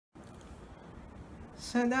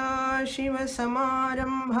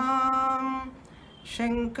सदाशिवसमारम्भां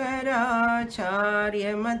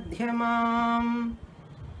शङ्कराचार्यमध्यमाम्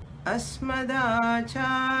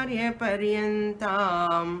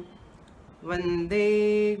अस्मदाचार्यपर्यन्तां वन्दे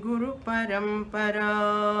गुरुपरम्पराम्।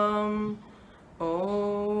 ॐ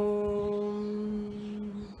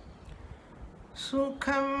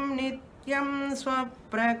सुखं नित्यं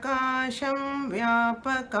स्वप्रकाशं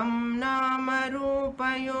व्यापकं नामरूपयोः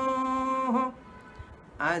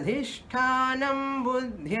अधिष्ठानं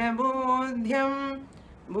बुद्ध्यबोध्यं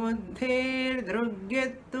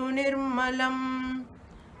बुद्धेर्दृग्यत्तु निर्मलम्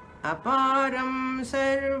अपारं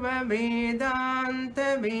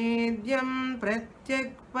सर्ववेदान्तवेद्यं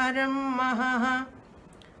प्रत्यक्परं महः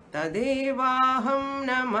तदेवाहं न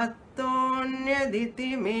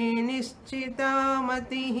मत्तोऽन्यदिति मे निश्चिता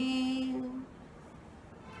मतिः।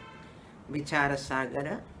 Vichara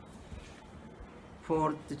Sagara,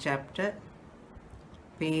 4th chapter,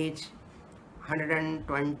 page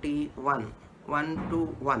 121,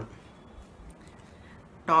 121.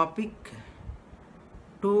 Topic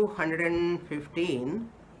 215,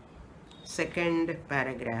 second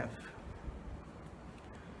paragraph.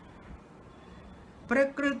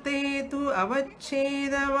 प्रकृते तु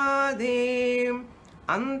अवच्छेदवादे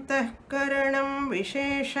अन्तःकरणं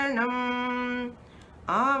विशेषणम्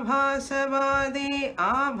आभासवादे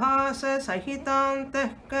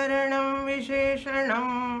आभाससहितान्तःकरणं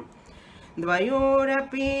विशेषणम्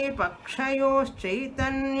द्वयोरपि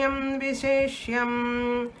पक्षयोश्चैतन्यं विशेष्यम्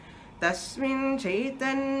तस्मिन्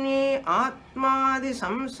चैतन्ये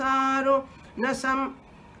आत्मादिसंसारो न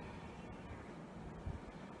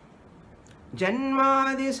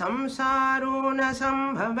जन्मादिसंसारो न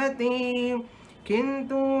सम्भवति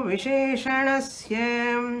किन्तु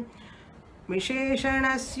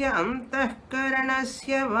विशेषणस्य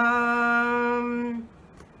अन्तःकरणस्य वा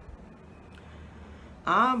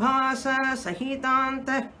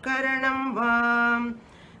आभाससहितान्तःकरणं वा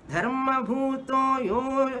धर्मभूतो यो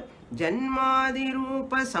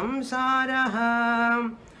जन्मादिरूपसंसारः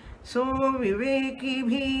सो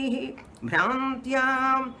विवेकिभिः भ्रान्त्या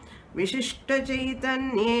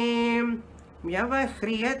विशिष्टचैतन्ये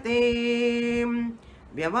व्यवह्रियते।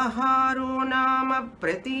 व्यवहारो नाम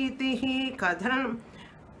प्रतीतिः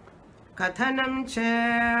कथनं च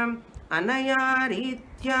अनया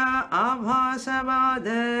रीत्या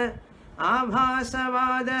आभासवादः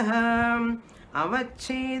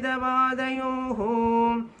अवच्छेदवादयोः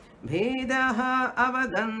भेदः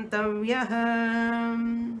अवगन्तव्यः।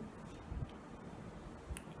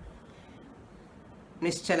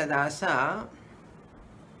 Nischala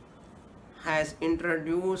has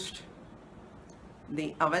introduced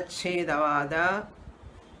the Avachedavada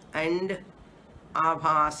and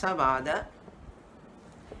Abhasavada.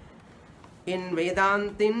 In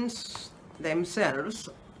Vedantins themselves,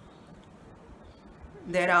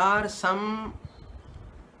 there are some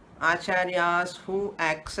acharyas who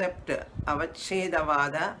accept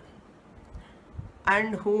Avachedavada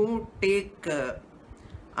and who take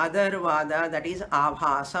other vada, that is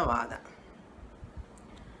Abhasavada.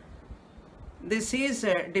 This is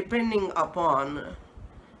depending upon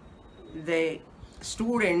the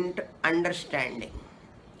student understanding.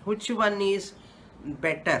 Which one is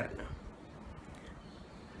better?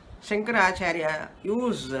 Shankaracharya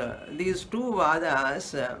used these two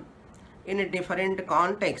vadas in a different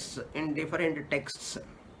contexts, in different texts.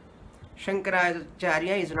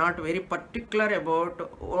 Shankaracharya is not very particular about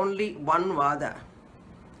only one vada.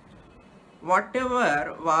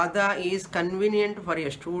 Whatever vada is convenient for a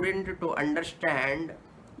student to understand,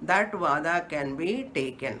 that vada can be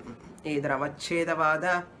taken, either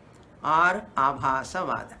Avachedavada or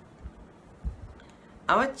Abhasavada.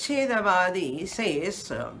 Avachedavadi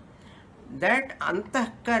says that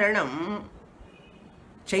Antahkaranam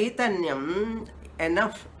Chaitanyam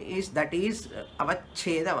enough is, that is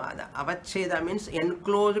Avachedavada. Avacheda means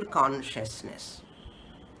enclosed consciousness.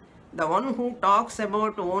 The one who talks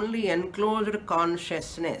about only enclosed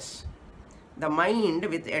consciousness, the mind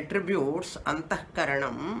with attributes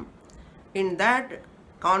Antahkaranam, in that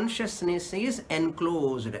consciousness is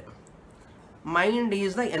enclosed. Mind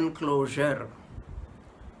is the enclosure.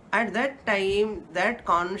 At that time, that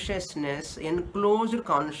consciousness, enclosed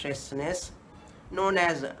consciousness, known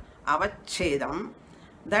as Avachedam,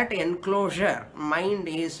 that enclosure, mind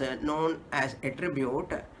is known as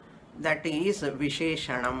attribute, that is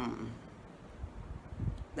Visheshanam.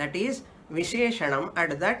 That is Visheshanam.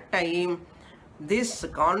 At that time, this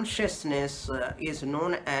consciousness is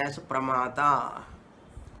known as Pramata.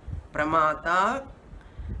 Pramata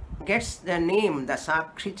gets the name, the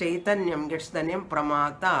Sakshi Chaitanyam gets the name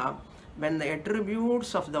Pramata when the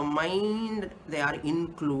attributes of the mind, they are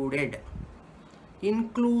included.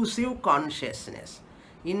 Inclusive consciousness.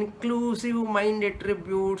 Inclusive mind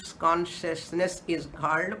attributes consciousness is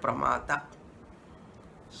called pramata.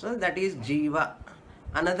 So that is jiva.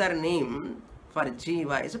 Another name for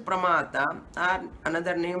jiva is pramata, or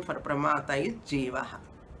another name for pramata is jiva.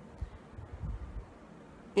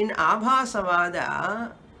 In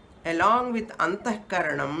Abhasavada, along with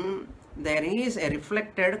Antahkaranam, there is a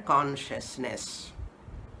reflected consciousness.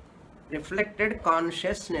 Reflected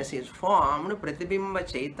consciousness is formed Pratibimba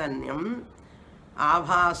Chaitanyam,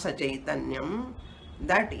 Abhasa Chaitanyam,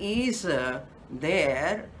 that is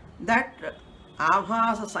there, that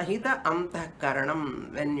Abhasa Sahita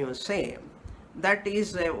Antahkaranam, when you say, that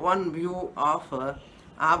is one view of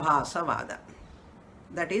Abhasavada.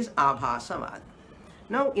 That is Abhasavada.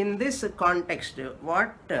 Now, in this context,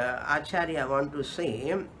 what Acharya want to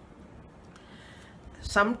say,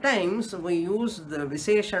 sometimes we use the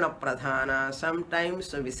Visheshana Pradhana,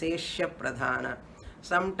 sometimes Visheshya Pradhana,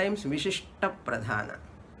 sometimes Vishishta Pradhana.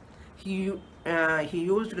 He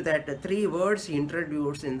used that three words he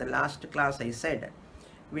introduced in the last class. I said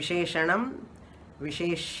Visheshanam,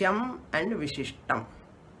 Visheshyam and Vishishtam.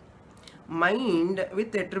 Mind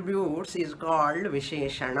with attributes is called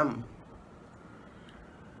Visheshanam.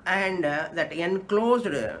 And that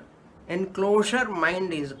enclosure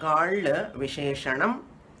mind is called Visheshanam.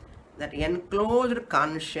 That enclosed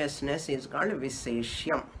consciousness is called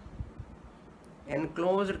Visheshyam.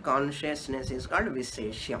 Enclosed consciousness is called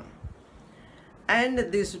Visheshyam.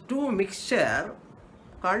 And these two mixture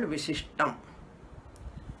called Vishishtam.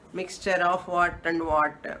 Mixture of what and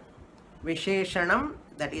what? Visheshanam,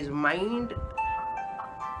 that is mind.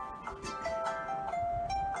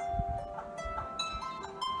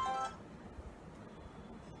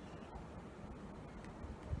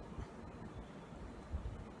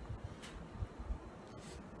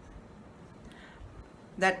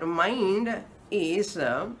 That mind is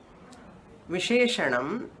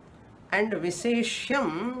Visheshanam and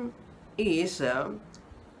Visheshyam is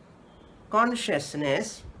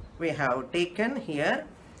consciousness we have taken here,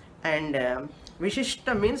 and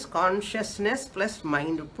Vishishta means consciousness plus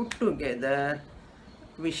mind put together,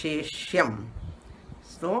 Visheshyam.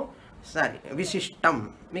 So,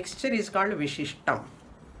 Vishishtam. Mixture is called Vishishtam.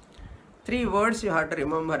 Three words you have to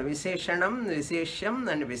remember: Visheshanam, Visheshyam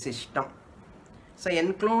and Vishishtam. So,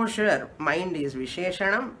 enclosure mind is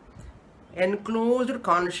Visheshanam, enclosed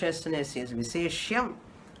consciousness is Visheshyam,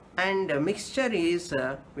 and mixture is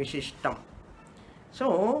Vishishtam.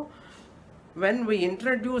 So, when we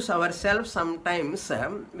introduce ourselves, sometimes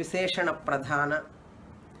Visheshana Pradhana,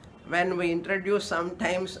 when we introduce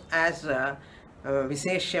sometimes as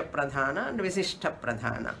Visheshya Pradhana and Vishishta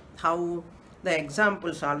Pradhana. How the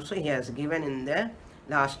examples also he has given in the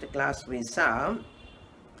last class we saw.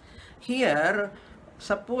 Here,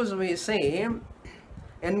 suppose we say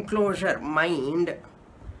enclosure mind,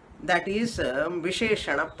 that is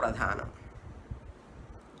Visheshana Pradhana.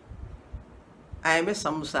 I am a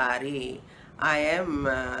samsari, I am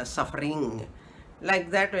suffering. Like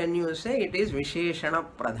that, when you say, it is Visheshana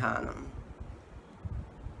Pradhanam.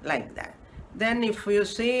 Like that. Then if you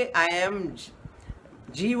say, I am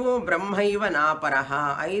Jivo Brahmaiva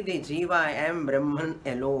Naparaha, I the Jiva, I am Brahman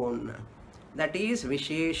alone. That is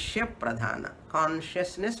Visheshya Pradhana,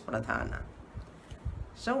 consciousness Pradhana.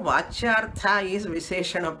 So Vachyartha is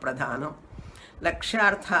Visheshana Pradhanam.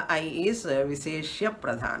 Lakshyartha I is Visheshya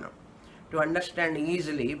Pradhanam. To understand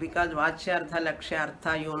easily, because Vachyartha,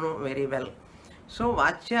 Lakshyartha you know very well. So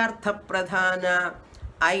Vachyartha Pradhana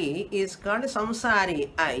I is called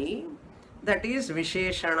Samsari I, that is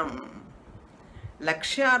Visheshanam.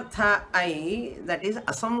 Lakshyartha I, that is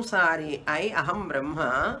Asamsari I, Aham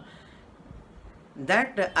Brahma,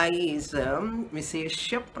 that I is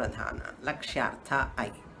Visheshya Pradhana, Lakshyartha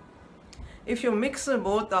I. If you mix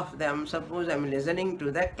both of them, suppose I am listening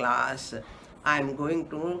to the class, I am going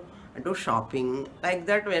to do shopping, like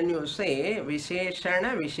that when you say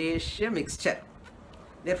Visheshana, Visheshya mixture,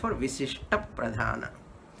 therefore Vishishta Pradhana.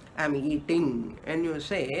 I am eating, when you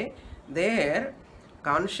say there,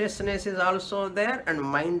 consciousness is also there and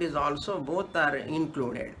mind is also, both are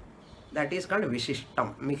included. That is called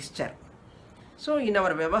Vishishtam, mixture. So in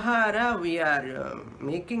our Vyavahara, we are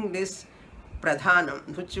making this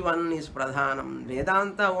Pradhanam. Which one is Pradhanam?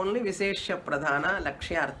 Vedanta only Visheshya Pradhana,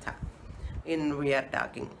 Lakshyartha. We are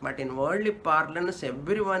talking, but in worldly parlance,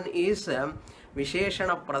 everyone is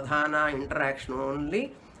Visheshana Pradhana interaction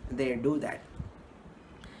only, they do that.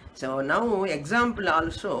 So now example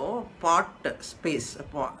also, pot space,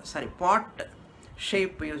 pot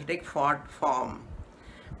shape, you take pot form.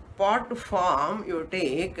 Pot form you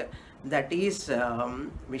take that is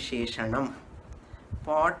Visheshanam.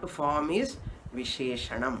 Pot form is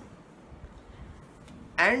Visheshanam.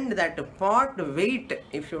 And that pot weight,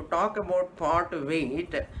 if you talk about pot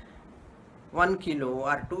weight, 1 kilo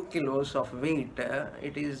or 2 kilos of weight,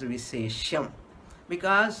 it is Visheshyam.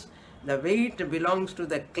 Because the weight belongs to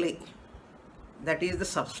the clay. That is the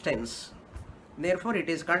substance. Therefore, it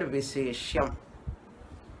is called Visheshyam.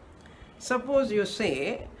 Suppose you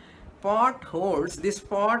say, this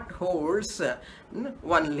pot holds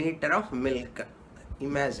 1 liter of milk.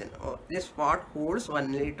 Imagine, this pot holds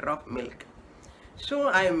 1 liter of milk. So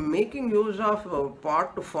I am making use of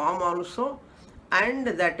pot form also, and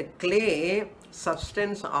that clay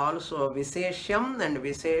substance also, Visheshyam and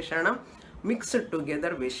Visheshanam mixed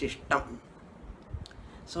together, Vishishtam.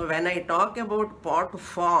 So when I talk about pot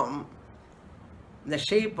form, the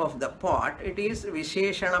shape of the pot, it is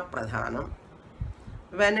Visheshana Pradhanam.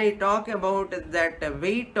 When I talk about that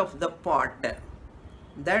weight of the pot,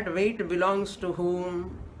 that weight belongs to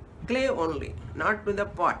whom? Clay only, not to the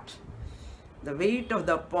pot. The weight of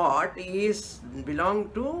the pot is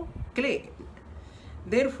belong to clay.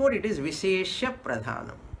 Therefore, it is Vishesha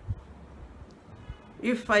Pradhanam.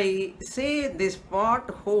 If I say this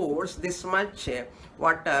pot holds this much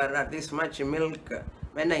water or this much milk,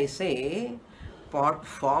 when I say pot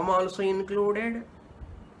form also included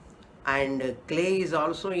and clay is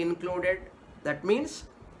also included, that means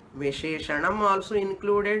Visheshanam also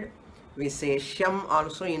included, Visheshyam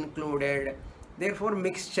also included. Therefore,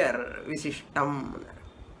 mixture, Visishtam.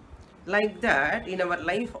 Like that, in our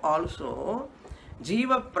life also,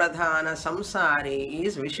 Jiva Pradhana Samsari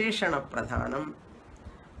is Visheshana Pradhanam.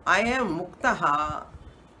 I am Muktaha,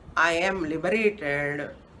 I am liberated,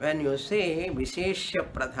 when you say Visheshya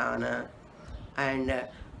Pradhana. And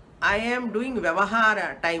I am doing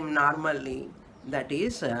Vyavahara time normally, that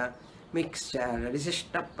is mixture,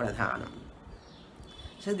 Visishta Pradhanam.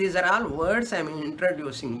 So these are all words I am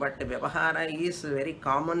introducing, but Vyavahara is very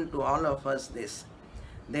common to all of us this.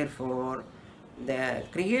 Therefore, the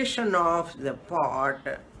creation of the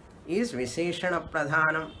pot is Visheshana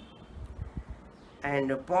Pradhanam,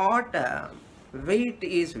 and pot weight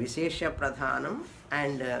is Vishesha Pradhanam,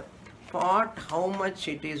 and pot how much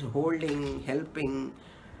it is holding, helping,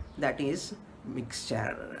 that is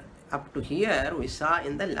mixture. Up to here we saw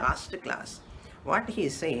in the last class. What he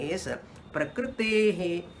says,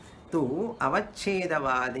 Prakritehe tu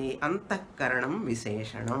avachedavadi antakaranam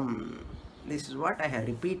Visheshanam. This is what I have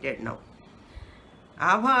repeated now.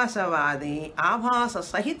 Abhasavadi abhasa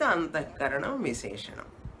sahita antakaranam Visheshanam.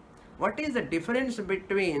 What is the difference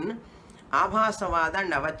between Abhasavada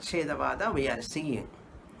and Avachedavada we are seeing?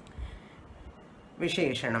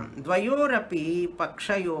 Visheshanam. Dvayorapi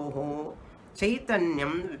pakshayoho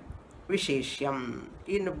chaitanyam visheshyam.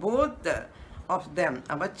 In both of them,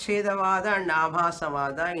 Avachedavada and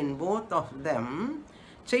Abhasavada, in both of them,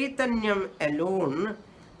 Chaitanyam alone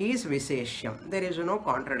is Visheshyam. There is no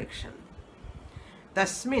contradiction.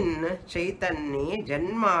 Tasmin Chaitanye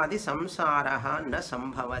Janmadi Samsaraha na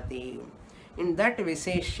Sambhavati. In that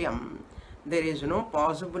Visheshyam, there is no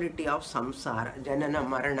possibility of samsara. Janana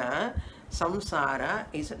Marana, samsara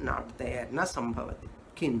is not there. Na Sambhavati.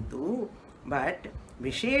 Kintu, but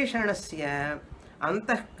Visheshanasya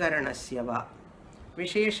Antahkaranasya va.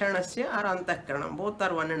 Visheshanasya or Antahkaranam, both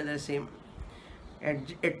are one and the same.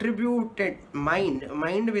 Attributed mind,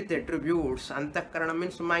 mind with attributes, Antahkaranam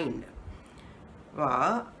means mind.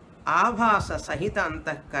 Va Abhasa Sahita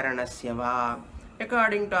Antahkaranasya va.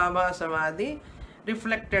 According to Abhasavadi,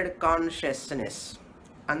 reflected consciousness.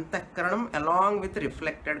 Antahkaranam along with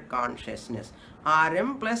reflected consciousness.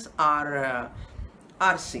 RM plus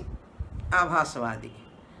RC. Abhasavadi.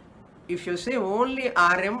 If you say only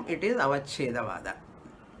RM, it is Avachedavada.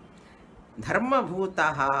 Dharma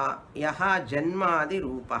bhutaha yaha janmadi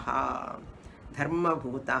rupaha. Dharma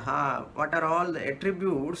bhutaha. What are all the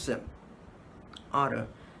attributes are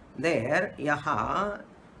there? Yaha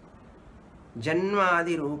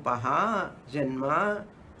janmadi rupaha. Janma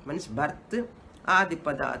means birth,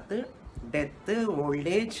 adipadat, death, old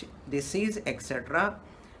age, disease, etc.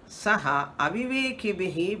 Saha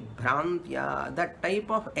avivekibhihi bhrantya. That type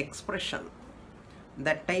of expression,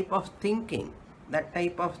 that type of thinking, that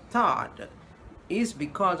type of thought is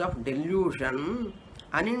because of delusion.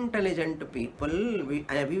 Unintelligent people,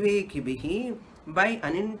 avivekibhihi, by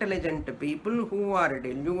unintelligent people who are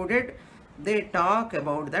deluded, they talk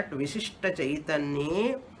about that Visishta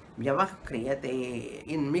Chaitanya Vyavakriyate.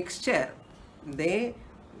 In mixture, they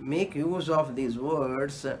make use of these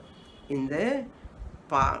words in the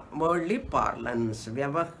worldly parlance.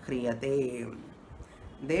 Vyavakriyate.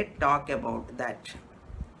 They talk about that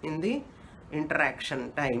in the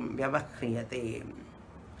interaction time, vyavahriyate.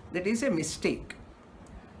 That is a mistake.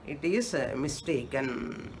 It is a mistake,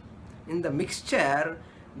 and in the mixture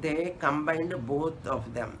they combined both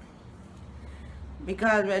of them.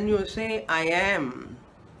 Because when you say I am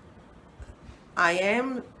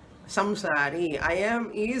samsari, I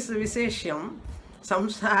am is viseshyam,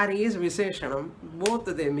 samsari is viseshanam, both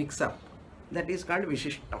they mix up. That is called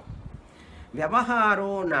vishishtam.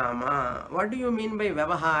 Vyavaharo nama. What do you mean by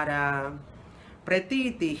vyavahara?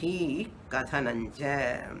 Pratitihi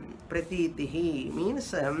kathanancha. Pratitihi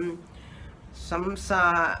means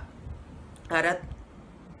samsara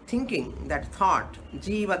thinking, that thought,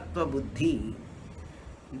 jivatva buddhi,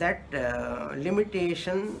 that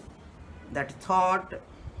limitation, that thought,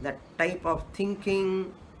 that type of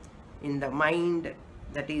thinking in the mind,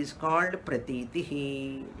 that is called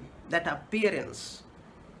pratitihi. That appearance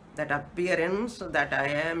that I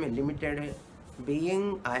am a limited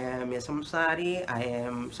being, I am a samsari, I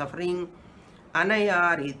am suffering,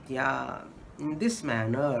 anayaritya, in this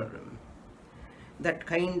manner, that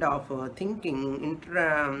kind of thinking,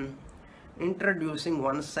 introducing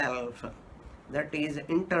oneself, that is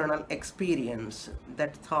internal experience,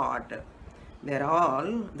 that thought, they are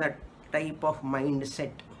all that type of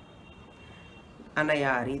mindset.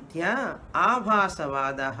 Anayaritya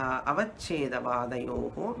abhasavadaha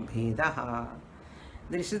avachedavadayoho bhedaha.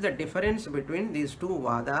 This is the difference between these two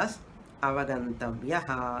vadas.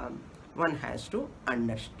 Avagantavyaha. One has to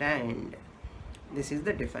understand. This is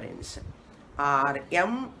the difference.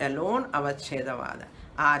 RM alone avachedavada.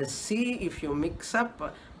 RC, if you mix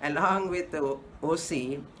up along with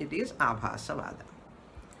OC, it is abhasavada.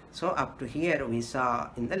 So up to here we saw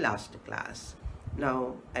in the last class.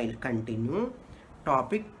 Now I'll continue.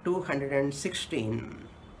 Topic 216.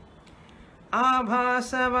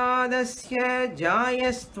 Abhasavadasya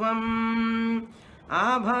jayastvam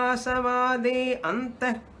abhasavade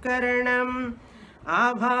antahkaranam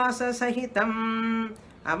abhasasahitam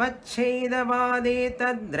avachedavade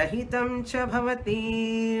tadrahitam cha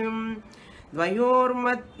bhavati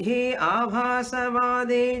dvayormadhye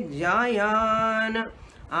abhasavade jayan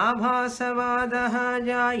abhasavadaha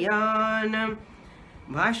jayan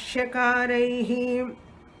भाष्यकारैः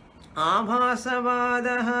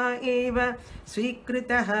आभासवादः एव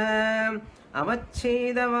स्वीकृतः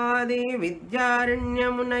अवच्छेदवादे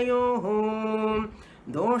विद्यारण्यमुनयोः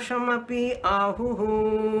दोषमपि आहुः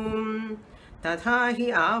तथा हि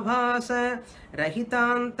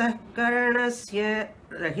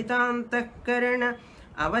रहितान्तःकरण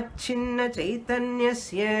अवच्छिन्न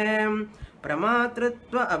चैतन्यस्य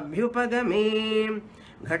प्रमातृत्व अभ्युपगमे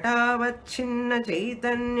घटावच्छिन्न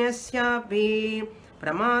चैतन्यस्यापि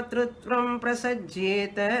प्रमातृत्वं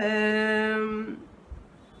प्रसज्येत.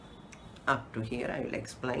 Up to here I will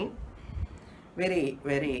explain.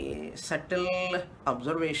 Very subtle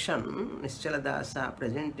observation Nischaladasa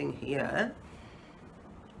presenting here.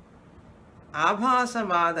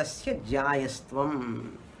 Abhasavadasya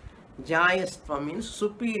jayastvam. Jayastvam means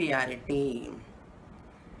superiority.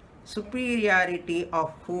 Superiority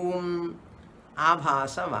of whom?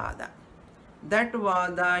 Abhasavada. That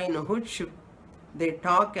vada in which they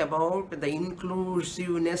talk about the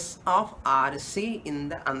inclusiveness of RC in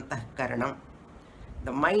the antahkaranam,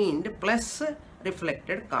 the mind plus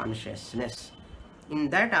reflected consciousness. In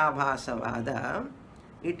that abhasavada,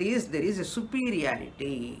 there is a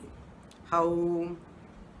superiority. How?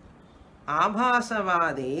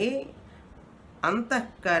 Abhasavade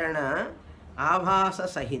antahkarana abhasa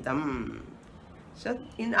sahitam. So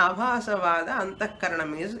in abhasavada,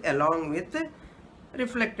 antahkaranam is along with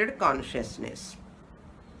reflected consciousness.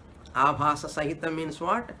 Abhasa sahita means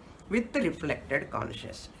what? With reflected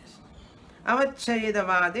consciousness.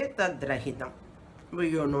 Avachedavade tadrahitam.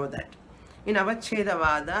 You know that. In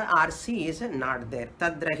avachedavada, RC is not there.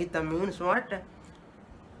 Tadrahitam means what?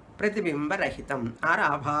 Pratibimba rahitam or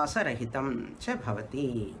abhasa rahitam cha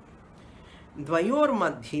bhavati. Dvayor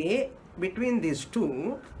madhye, between these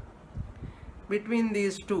two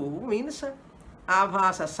means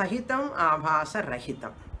abhasa sahitam, abhasa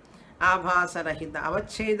rahitam. Abhasa rahita,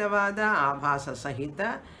 avachedavada, abhasa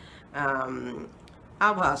sahita,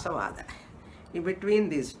 abhasavada. Between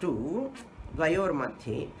these two, dvayor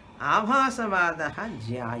madhye, abhasavadaha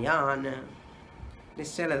jayan.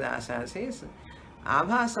 Nischaladasa says,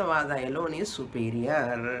 abhasavada alone is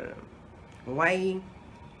superior. Why?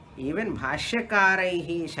 Even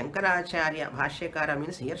bhashyakaraihi, Shankaracharya, bhashyakara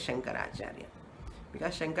means here Shankaracharya.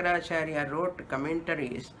 Because Shankaracharya wrote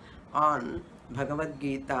commentaries on Bhagavad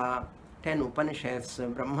Gita, 10 Upanishads,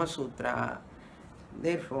 Brahma Sutra.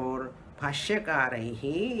 Therefore,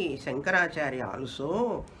 Bhashyakaraihi, Shankaracharya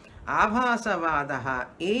also Abhasavadaha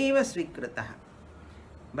eva svikritaha.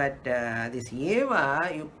 But this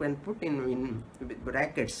eva you can put in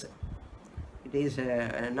brackets. It is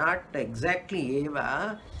not exactly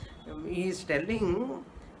eva. He is telling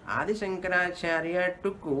Adi Shankaracharya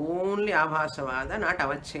took only Abhasavada, not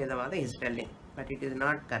Avachedavada, he is telling. But it is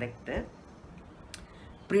not correct.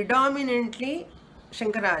 Predominantly,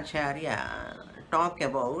 Shankaracharya talk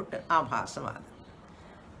about Abhasavada.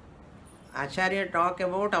 Acharya talk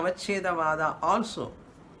about Avachedavada also.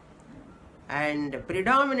 And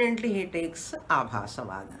predominantly he takes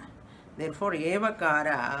Abhasavada. Therefore,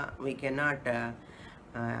 Evakara we cannot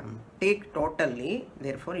take totally.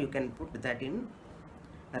 Therefore, you can put that in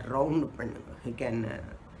a round, you can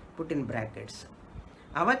put in brackets.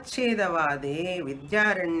 Avachedavade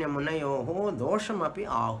Vidyaranya Munayoho Doshamapi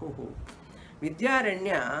Ahuhu.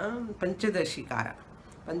 Vidyaranya Panchadashikara.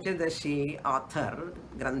 Panchadashi author,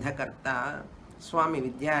 Grandhakarta, Swami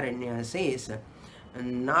Vidyaranya says,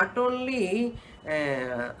 not only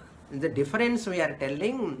the difference we are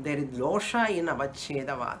telling, there is dosha in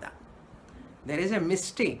Avachedavada. There is a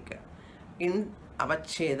mistake in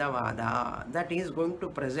Avachedavada that is going to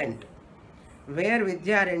present. Where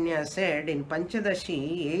Vidyaranya said in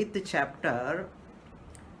Panchadashi, 8th chapter,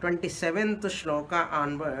 27th shloka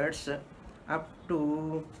onwards, up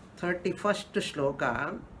to 31st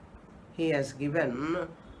shloka, he has given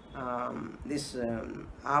this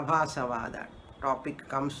Abhasavada topic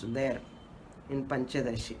comes there in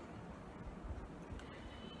Panchadashi,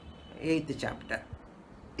 8th chapter.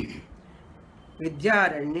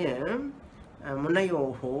 Vidyaranya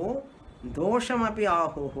Munayoho Doshamapi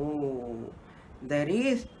Ahuhu. There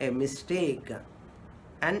is a mistake,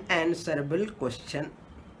 unanswerable question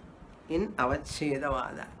in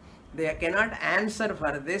Avachedavada. They cannot answer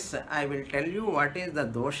for this. I will tell you what is the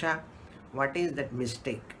dosha, what is that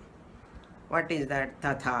mistake. What is that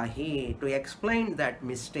tathahi? To explain that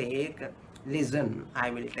mistake, listen, I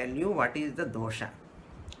will tell you what is the dosha.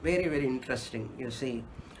 Very, very interesting. You see,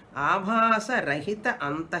 Abhasa Rahita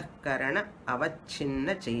Antahkarana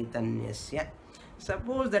Avachinna Chaitanyasya.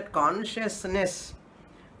 Suppose that consciousness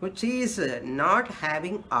which is not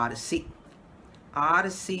having RC,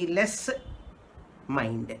 RC-less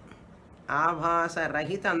mind. Abhasa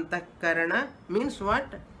Rahita Antahkarana means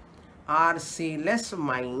what? RC-less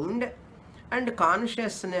mind, and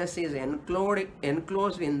consciousness is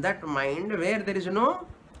enclosed in that mind where there is no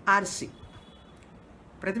RC.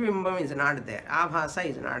 Pratibhimbam is not there. Abhasa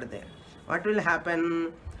is not there. What will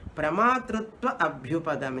happen? Pramatrutva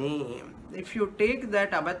abhyupadame. If you take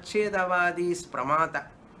that Avachedavadi is pramata,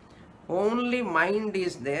 only mind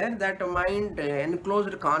is there, that mind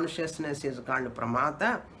enclosed consciousness is called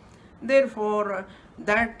pramata. Therefore,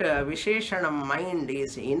 that Visheshanam mind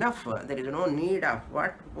is enough. There is no need of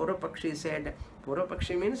what Purvapakshi said.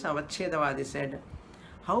 Purvapakshi means Avachedavadi said.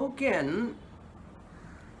 How can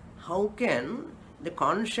the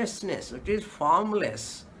consciousness which is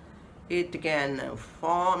formless, it can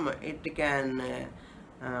form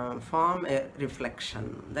a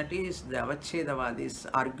reflection? That is the Avachedavadi's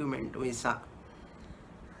argument we saw.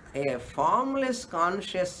 A formless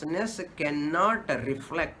consciousness cannot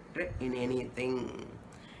reflect in anything.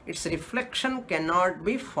 Its reflection cannot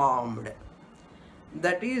be formed.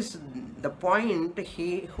 That is the point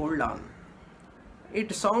he hold on.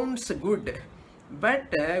 It sounds good,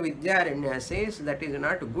 but Vidyaranya says that is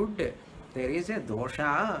not good. There is a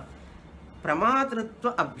dosha.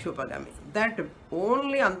 Pramatritva abhyupadami. That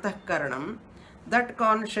only antahkaranam, that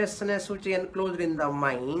consciousness which is enclosed in the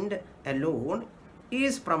mind alone,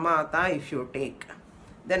 is pramata if you take.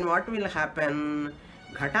 Then what will happen?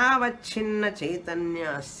 Ghatavachinna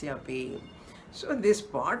chaitanya asyapi. So this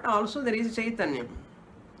part also there is chaitanya.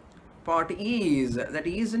 Part is, that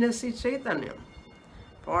easiness is chaitanya.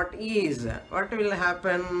 Part is, what will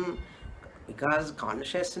happen? Because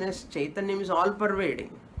consciousness, chaitanya is all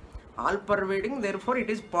pervading. All pervading, therefore it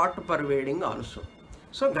is part pervading also.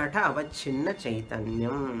 So Ghata avachinna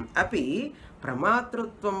chaitanyam api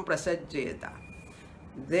pramatrutvam prasajjeta.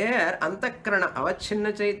 There antakrana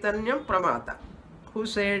avachinna chaitanyam pramata. Who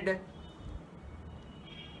said?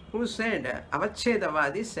 Who said?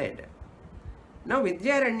 Avachedavadi said. Now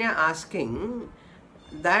Vidyaranya asking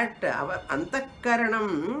that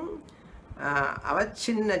antakaranam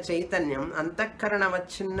avachinna chaitanyam, antakarana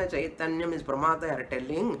avachinna chaitanyam is pramata, are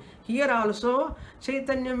telling. Here also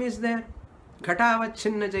chaitanyam is there. Ghata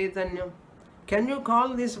avachinna chaitanyam. Can you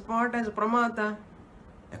call this part as pramata?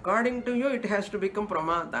 According to you, it has to become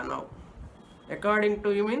pramata now. According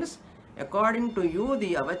to you means, according to you,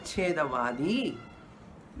 the Avachedavadi,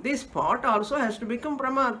 this part also has to become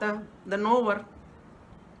pramata, the knower.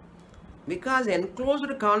 Because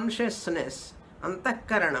enclosed consciousness,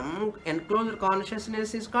 antakaranam, enclosed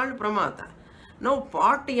consciousness is called pramata. Now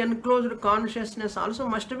pot enclosed consciousness also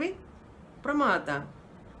must be pramata.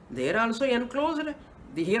 There also enclosed,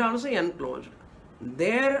 here also enclosed.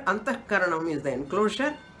 There antakaranam is the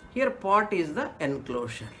enclosure, here pot is the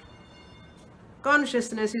enclosure.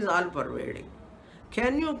 Consciousness is all pervading.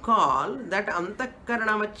 Can you call that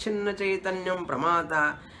antakaranavachinna chaitanyam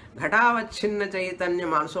pramata, ghatavachinna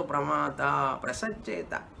chaitanyam also pramata,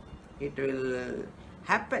 prasajjeta? It will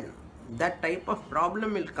happen. That type of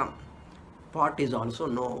problem will come. Pot is also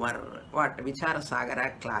knower. What? Vichara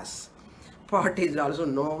Sagara class. Pot is also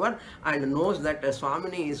knower and knows that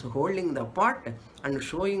Swamini is holding the pot and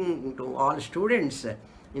showing to all students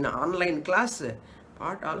in an online class.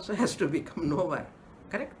 Pot also has to become knower.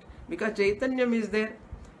 Correct? Because Chaitanyam is there,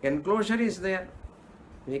 enclosure is there.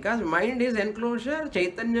 Because mind is enclosure,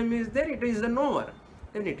 Chaitanyam is there, it is the knower.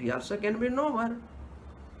 Then it also can be knower.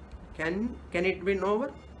 Can it be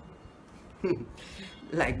knower?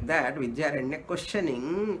 Like that, Vidyaranya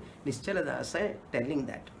questioning Nischaladasa telling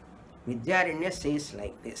that. Vidyaranya says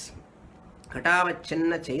like this.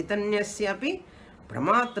 Ghatavachinna Chaitanyasyapi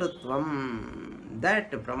Pramatrutvam.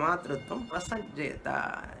 That Pramatrutvam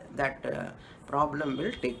prasajjeta. That problem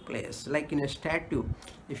will take place. Like in a statue.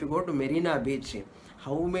 If you go to Marina Beach,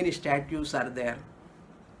 how many statues are there?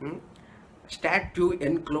 Statue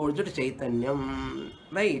enclosed Chaitanyam.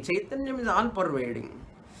 Why? Chaitanyam is all pervading.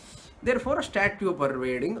 Therefore, statue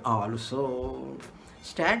pervading also.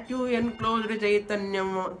 Statue enclosed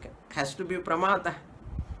Chaitanyam has to be pramata.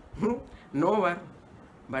 Nowhere.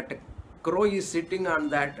 But crow is sitting on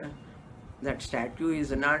that. That statue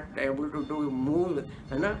is not able to move,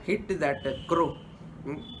 hit that crow.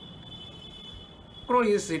 Crow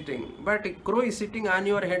is sitting. But crow is sitting on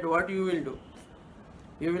your head, what you will do?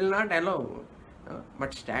 You will not allow.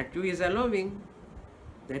 But statue is allowing.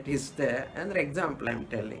 That is the another example I am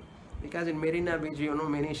telling. Because in Marina Beach,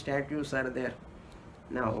 many statues are there.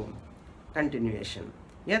 Now, continuation.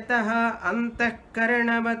 Yataha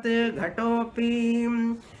antahkaranavat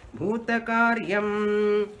ghatopi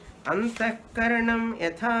bhutakaryam antahkaranam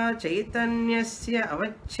yatha chaitanyasya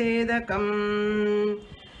avachedakam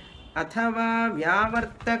athava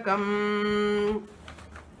vyavartakam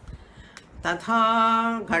तथा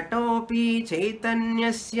घटोपि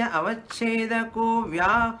चैतन्यस्य अवच्छेदको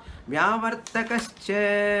व्यावर्तकश्च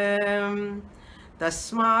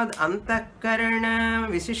तस्माद् अंतःकरण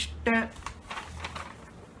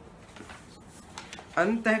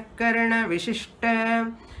विशिष्ट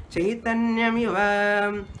चैतन्यमिव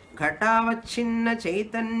घटावच्छिन्न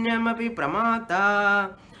चैतन्यमपि प्रमाता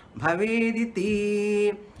भवेदिति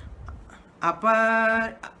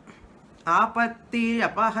आपत्ति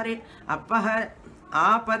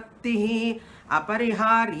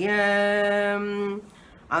अपरिहार्य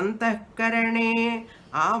अंतःकरणे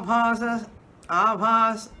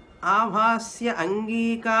आभास्य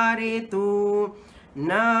अंगीकारे तु न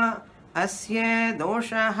अस्य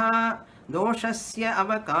दोषस्य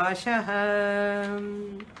अवकाशः.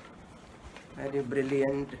 Very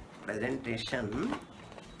brilliant presentation.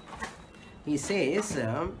 He says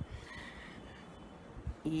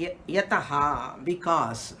yataha,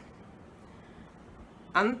 because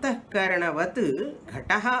antahkaranavat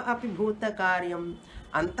ghataha api bhutakaryam.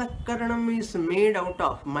 Antahkaranam is made out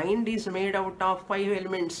of, mind is made out of 5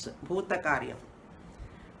 elements, bhutakaryam.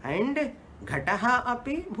 And ghataha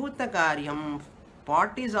api bhutakaryam,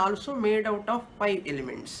 pot is also made out of 5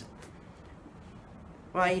 elements.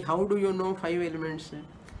 Why? How do you know 5 elements?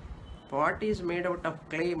 Pot is made out of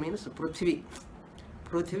clay, means Prithvi.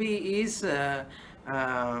 Prithvi is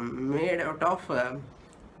made out of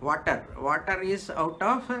water. Water is out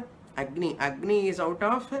of Agni. Agni is out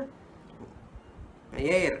of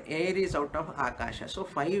air. Air is out of Akasha. So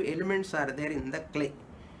 5 elements are there in the clay.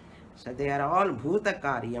 So they are all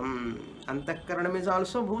Bhutakaryam. Antakaranam is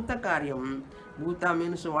also Bhutakaryam. Bhuta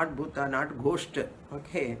means what? Bhuta, not ghost.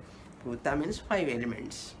 Okay. Bhuta means 5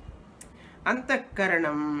 elements.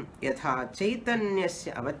 Antakaranam yatha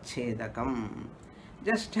chaitanyasya avachedakam.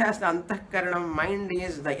 Just as the antakaranam, mind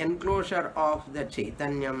is the enclosure of the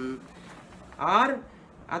chaitanyam, or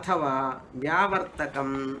athava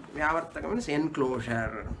vyavartakam. Vyavartakam means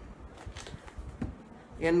enclosure.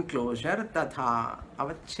 Enclosure, tatha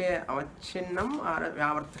avachinnam or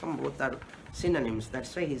vyavartakam, both are synonyms.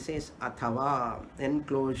 That's why he says athava,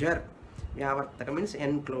 enclosure. Vyavartakam means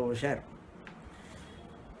enclosure.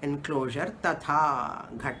 Enclosure, tatha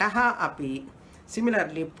ghataha api.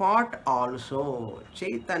 Similarly, pot also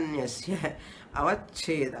chaitanyasya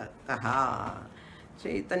avachedakaha.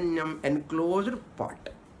 Chaitanyam enclosed pot.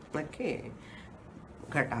 Okay.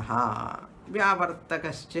 Ghataha.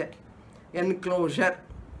 Vyavartakascha. Enclosure.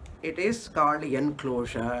 It is called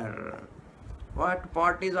enclosure. What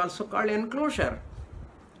pot is also called enclosure.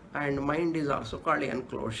 And mind is also called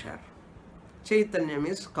enclosure. Chaitanyam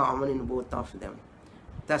is common in both of them.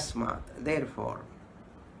 Tasmat. Therefore,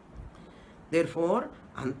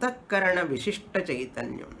 Antakarana Vishishta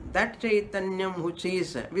Chaitanyam. That Chaitanyam which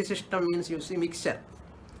is Vishishta means you see mixture.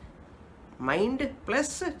 Mind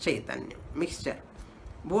plus Chaitanyam. Mixture.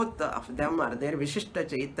 Both of them are there. Vishishta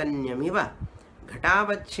Chaitanyam iva.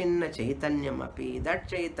 Ghatavachinna Chaitanyam api. That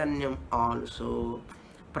Chaitanyam also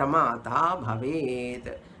Pramata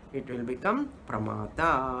bhavet. It will become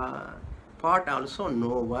Pramata. Pot also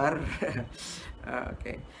knower.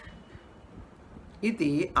 Okay.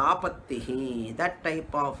 Iti apattihi. That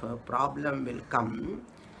type of problem will come.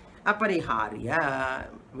 Apariharya.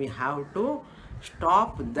 We have to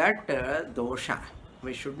stop that dosha.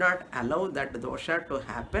 We should not allow that dosha to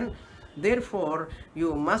happen. Therefore,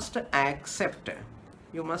 you must accept.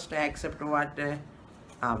 You must accept what?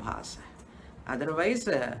 Abhasa. Otherwise,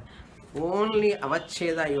 only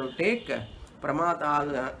avacheda you take.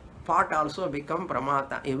 Pramata, pot also become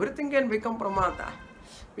pramata. Everything can become pramata.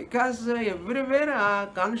 Because everywhere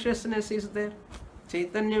consciousness is there,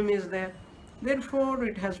 Chaitanyam is there, therefore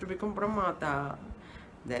it has to become pramata.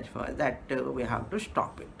 Therefore that we have to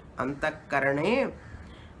stop it. Antakarane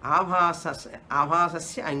avhasasya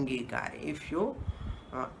angikari. If you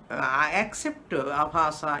accept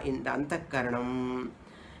avhasa in the antakaranam,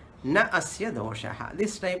 na asya dosha.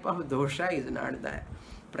 This type of dosha is not there.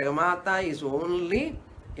 Pramata is only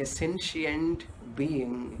a sentient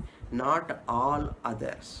being, not all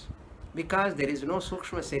others, because there is no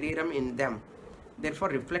sukshma sariram in them. Therefore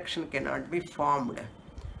reflection cannot be formed.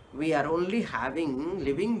 We are only having,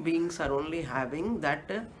 living beings are only having that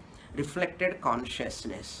reflected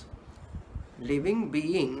consciousness. Living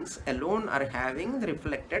beings alone are having the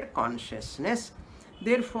reflected consciousness.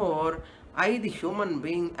 Therefore I, the human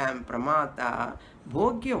being, am pramata.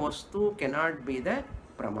 Bhogya vastu cannot be the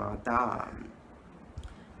pramata.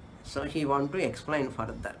 So he want to explain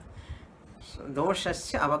further. So,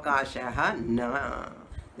 doshasya avakashaha na.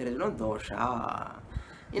 There is no dosha.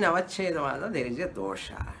 In avachedavada there is a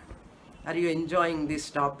dosha. Are you enjoying this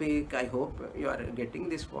topic? I hope you are getting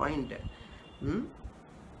this point.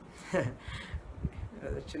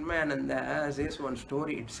 Chinmayananda says one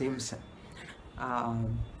story, it seems.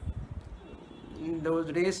 In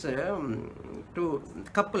those days, two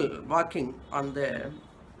couple walking on the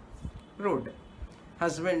road.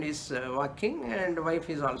 Husband is walking and wife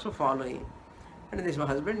is also following. And this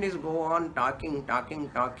husband is go on talking,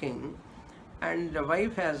 and the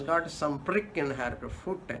wife has got some prick in her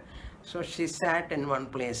foot. So she sat in one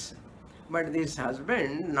place. But this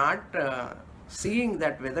husband not seeing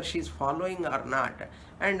that whether she is following or not,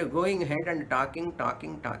 and going ahead and talking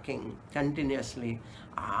continuously.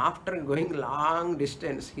 After going long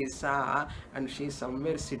distance, he saw and she is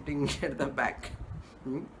somewhere sitting at the back.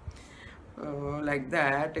 Like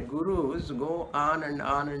that, gurus go on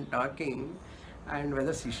and talking, and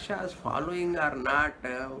whether Shishya is following or not,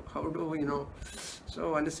 how do we know?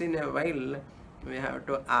 So once in a while, we have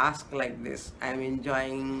to ask like this: I am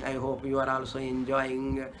enjoying, I hope you are also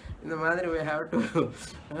enjoying. In the matter, we have to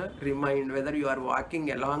remind whether you are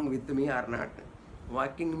walking along with me or not.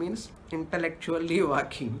 Walking means intellectually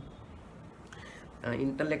walking.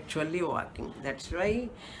 Intellectually walking. That's why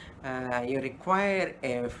you require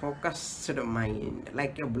a focused mind,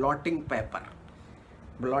 like a blotting paper.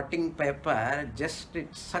 Blotting paper, just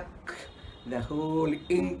it suck the whole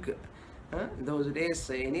ink. Those days,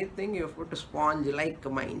 anything you put sponge-like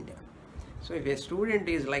mind. So if a student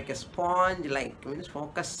is like a sponge-like, means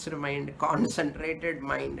focused mind, concentrated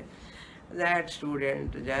mind, that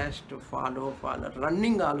student just follow,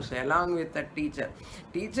 running also along with the teacher.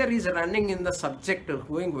 Teacher is running in the subject,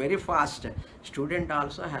 going very fast. Student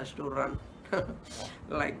also has to run.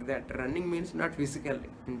 Like that. Running means not physically,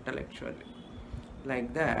 intellectually.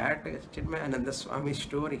 Like that, Chinmayananda Swami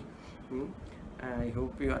story. I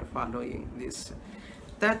hope you are following this.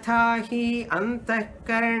 Tatha hi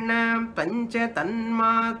antahkarana pancha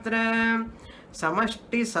tanmatra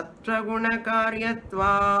samashti sattva guna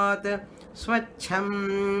karyatvat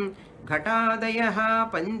swachham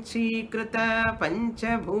ghatadayaha panchikrita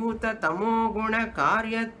panchabhuta tamo guna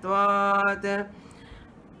karyatvat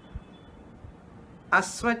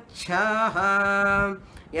aswachhaha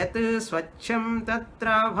yat swachham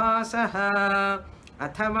tatra bhasaha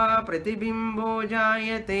अथवा प्रतिबिंबो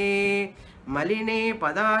जायते मलिने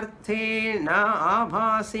पदार्थे न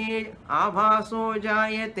आभासो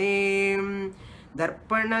जायते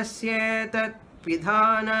दर्पणस्य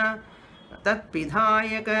तत्पिधान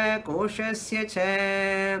तत्पिधायक कोशस्य च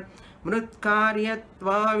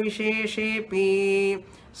मृत्कार्यत्वाविशेषेऽपि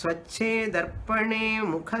स्वच्छे दर्पणे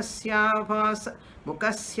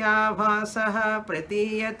मुखस्याभासः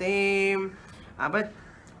प्रतीयते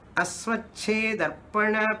अस्वच्छे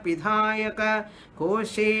दर्पण पिधायक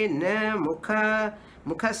कोशे न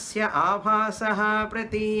मुखस्य आभासः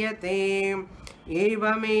प्रतीयते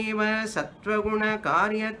एवमेव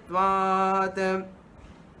सत्त्वगुणकार्यत्वात्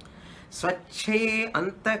स्वच्छे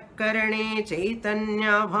अंतःकरणे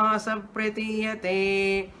चैतन्याभास प्रतीयते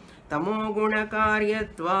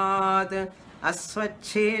तमोगुणकार्यत्वात्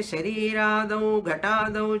अस्वच्छे शरीरादौ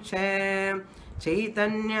घटादौ च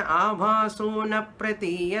चैतन्य आभासो न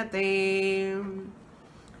प्रतीयते.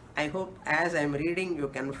 I hope as I am reading you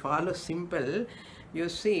can follow simple. You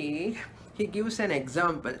see, he gives an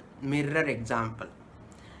example, mirror example.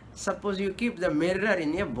 Suppose you keep the mirror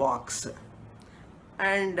in a box,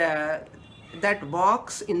 and that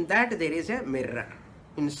box, in that there is a mirror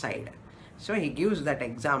inside. So he gives that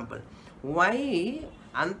example. Why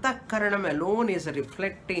Antakaranam alone is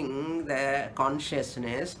reflecting the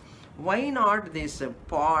consciousness? Why not this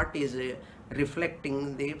pot is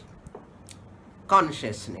reflecting the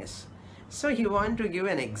consciousness? So he wants to give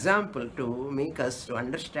an example to make us to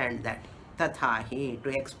understand that. Tathahi, to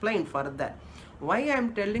explain further. Why I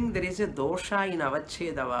am telling there is a dosha in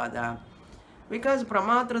Avachedavada? Because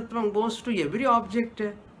Pramatratvam goes to every object.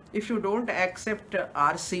 If you don't accept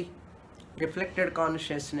RC, reflected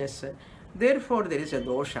consciousness, therefore there is a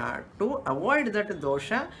dosha. To avoid that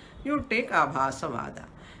dosha, you take Abhasavada.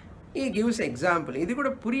 He gives example. This is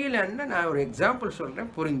a example.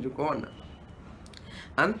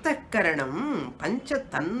 Antakaranam pancha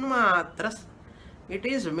tanmatra. It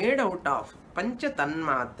is made out of pancha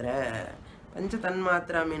tanmatra. Pancha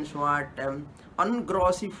tanmatra means what?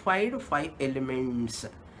 Ungrossified 5 elements.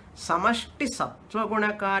 Samashti sattva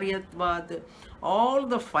guna karyatvad. All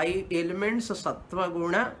the 5 elements of sattva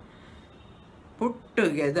guna put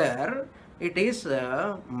together, it is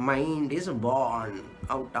mind is born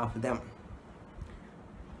out of them.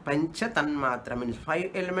 Pancha tanmatra means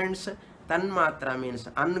 5 elements. Tanmatra means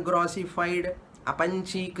ungrossified.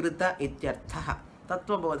 Apanchikrita ityartha.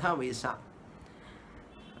 Tattva bodha vesa.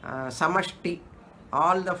 Samashti,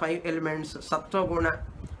 all the 5 elements. Sattva guna,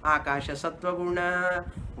 Akasha sattva guna,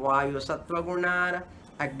 Vayu sattva guna,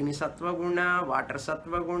 Agni sattva guna, Water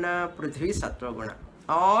sattva guna, Prithvi sattva guna.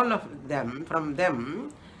 All of them, from them,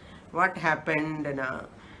 what happened?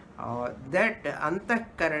 That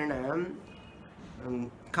Antakarana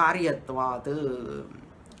karyatvat.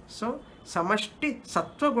 So, Samashti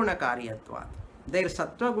sattva guna karyatvat. Their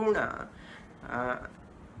sattva guna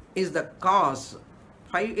is the cause.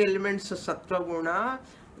 5 elements of sattva guna,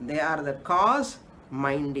 they are the cause.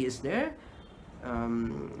 Mind is the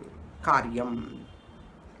karyam,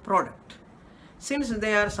 product. Since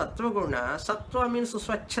they are sattva guna, sattva means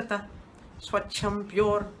swachhata, swachham,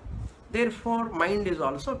 pure. Therefore, mind is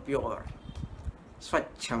also pure.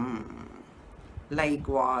 Swachham. Like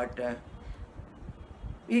what?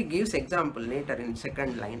 He gives example later in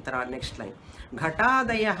second line, next line.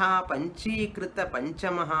 Ghatadayaha panchikrita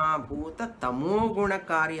panchamaha bhuta tamoguna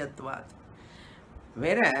karyatvat.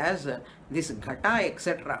 Whereas this ghata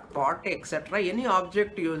etc., pot etc., any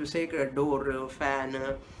object you say, a door, fan,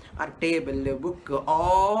 or table, book,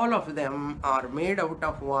 all of them are made out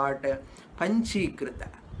of what? Panchikrita,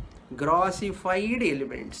 grossified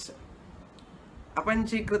elements.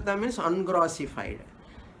 Apanchikrita means ungrossified.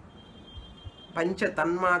 Pancha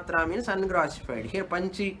tanmatra means ungrossified. Here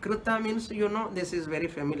panchikrita means, you know, this is very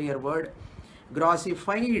familiar word.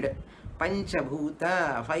 Grossified.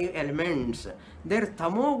 Panchabhuta, 5 elements. They're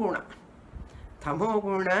tamoguna.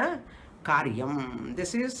 Tamoguna karyam.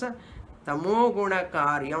 This is tamoguna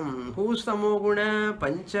karyam. Who's tamoguna?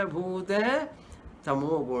 Panchabhuta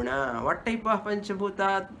tamoguna. What type of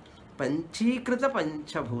panchabhuta? Panchikrita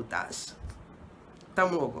panchabhutas.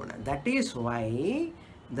 Tamoguna. That is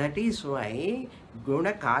why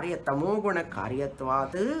guna karya, tamoguna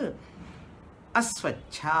karyatvat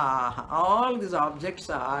asvachha. All these objects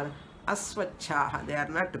are asvachha. They are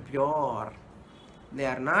not pure. They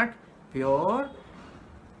are not pure.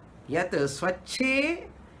 Yat swachhe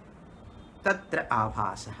tatra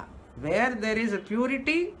abhasaha. Where there is a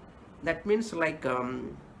purity, that means like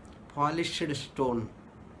polished stone.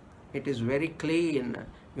 It is very clean.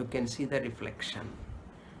 You can see the reflection.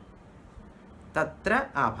 Tatra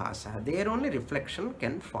abhasa. There only reflection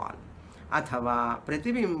can fall. Athava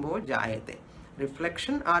pratibimbo jayate.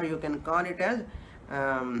 Reflection, or you can call it as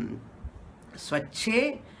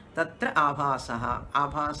swachhe tatra abhasaha.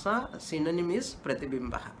 Abhasa synonym is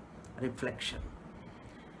pratibimbaha, reflection.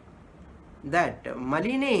 that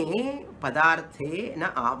maline padarthe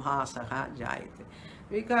na abhasaha jayate.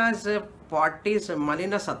 Because pot is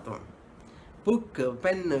malina sattvam. Book,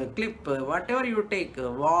 pen, clip, whatever you take,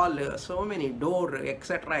 wall, so many, door,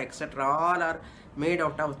 etc., etc., all are made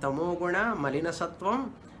out of tamoguna, malina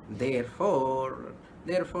sattvam. Therefore,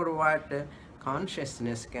 what?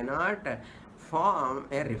 Consciousness cannot form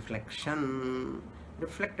a reflection.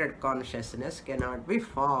 Reflected consciousness cannot be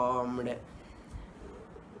formed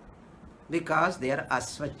because they are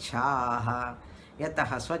aswachhaha.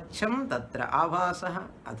 Yataha swachham tatra avasah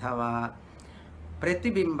athava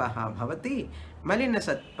pratibimbaha bhavati malinas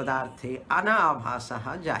padarthe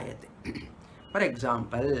anabhasaha jayate. For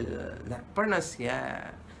example,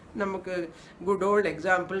 darpanasya, namak good old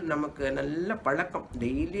example, namak nalla palakam,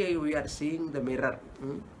 daily we are seeing the mirror.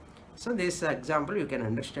 So this example you can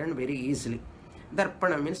understand very easily.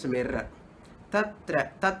 Darpana means mirror. Tatra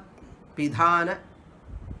tat pidhana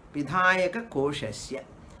pidhayaka koshasya.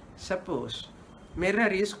 Suppose mirror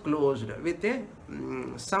is closed with a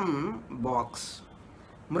some box.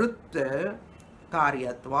 Mrut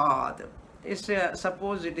karyatvad.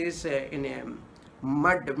 Suppose it is in a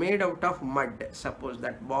mud, made out of mud. Suppose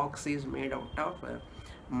that box is made out of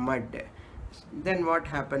mud. Then what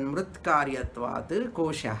happened? Mrut karyatvad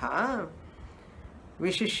koshaha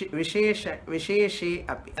visheshe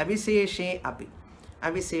api. Aviseshe api.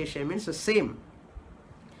 Aviseshe means the same.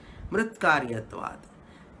 Mrut karyatvad.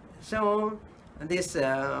 So this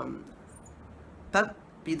tat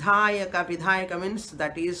pidhayaka means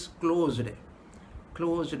that is closed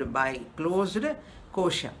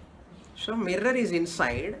kosha. So mirror is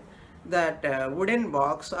inside that wooden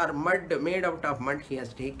box or mud, made out of mud. He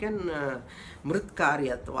has taken mrit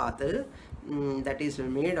karyatvat, that is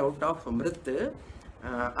made out of mrit.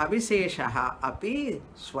 Aviseshaha api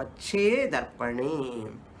swachhe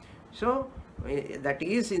darpane. So that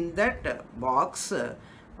is in that box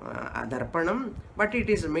darpanam, but it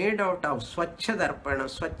is made out of swachha darpana,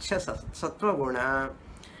 swachha sattva guna.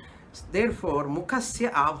 Therefore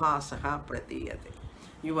mukhasya abhasaha pratiyate.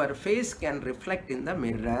 Your face can reflect in the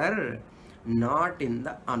mirror, not in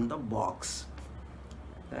the on the box.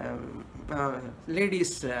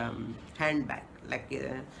 Ladies handbag, like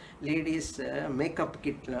ladies makeup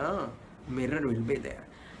kit, mirror will be there.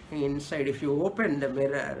 Inside, if you open the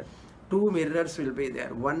mirror, two mirrors will be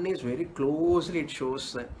there. One is very closely, it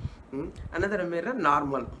shows another mirror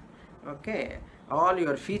normal. Okay, all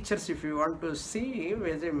your features, if you want to see,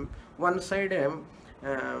 one side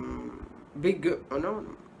big,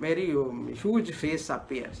 very huge face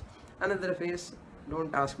appears. Another face,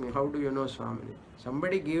 don't ask me, how do you know, Swamini?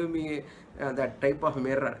 Somebody gave me that type of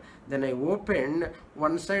mirror. Then I opened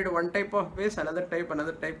one side, one type of face, another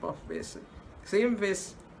type of face. Same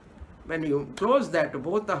face. When you close that,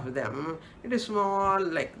 both of them, it is small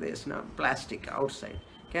like this, plastic outside.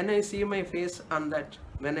 Can I see my face on that?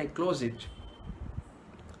 When I close it,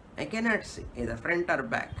 I cannot see either front or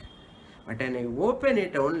back. But when I open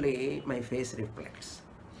it only, my face reflects.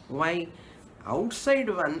 Why? Outside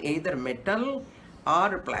one, either metal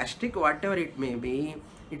or plastic, whatever it may be,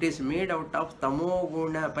 it is made out of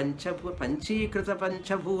tamoguna, panchikrita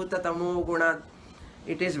panchabhuta tamoguna.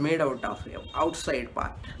 It is made out of outside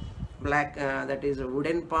part. Black, that is a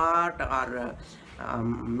wooden part or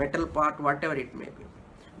metal part, whatever it may be.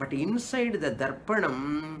 But inside the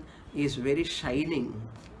darpanam is very shining.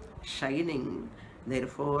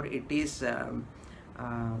 Therefore it is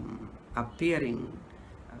appearing,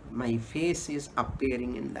 my face is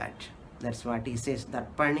appearing in that. That's what he says.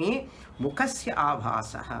 Darpane mukhasya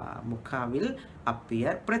abhasaha. Mukha will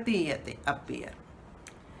appear, pratiyate, appear.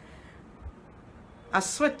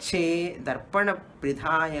 Aswachhe darpana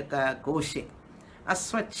pridhayaka koshe.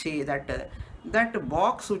 Aswachhe, that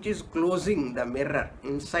box which is closing the mirror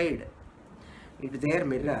inside, it is their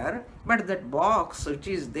mirror, but that box which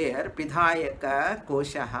is there, pidhayaka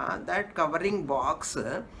koshaha, that covering box,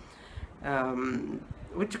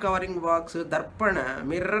 which covering box? Darpana,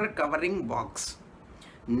 mirror covering box.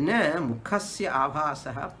 Na mukhasya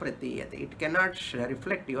abhasaha pratiyate. It cannot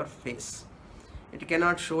reflect your face. It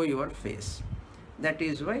cannot show your face. That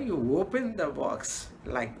is why you open the box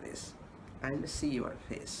like this and see your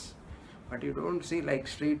face. But you don't see like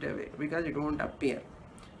straight away because it won't appear.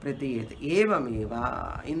 Pratiyate.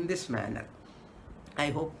 Evameva, in this manner. I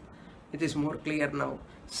hope it is more clear now.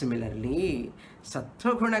 Similarly,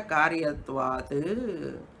 sattva-guna karyatvat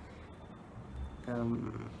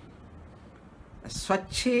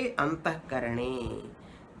swachhe antahkarane.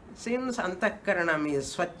 Since antahkaranam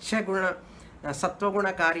is swachha guna,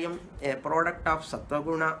 sattva-guna karyam, a product of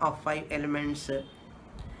sattva-guna of 5 elements,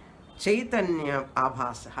 chaitanya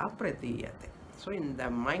abhasaha pratiyate. So in the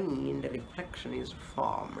mind, reflection is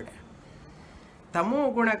formed.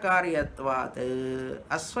 Tamo guna karyatvat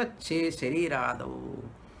asvache shariradav.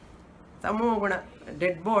 Tamo guna,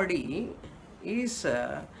 dead body is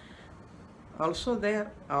also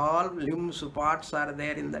there. All limbs, parts are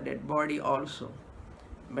there in the dead body also.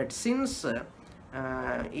 But since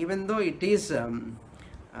even though it is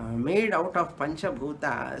made out of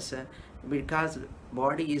Panchabhutas, because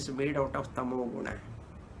body is made out of Tamoguna,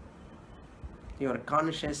 your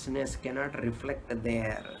consciousness cannot reflect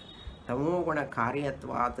there. Tamoguna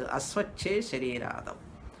karyatvat asvache shariradav.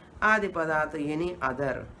 Adipadat, any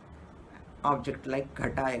other object like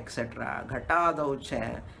ghata, etc. Ghatadav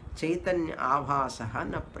cha chaitanya abhasaha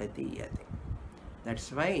na pratiyate.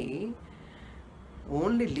 That's why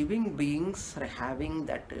only living beings are having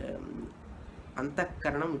that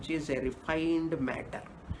antakaranam, which is a refined matter.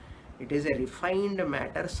 It is a refined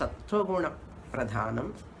matter, sattva-guna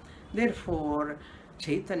pradhanam. Therefore,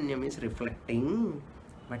 chaitanyam is reflecting,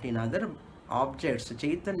 but in other objects,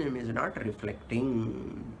 chaitanyam is not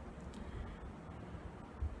reflecting.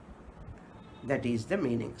 That is the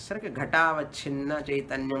meaning. Ghatavachinna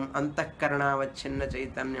chaitanyam, antakaranavachinna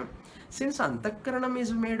chaitanyam. Since antakaranam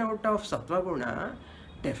is made out of sattva-guna,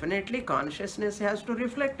 definitely consciousness has to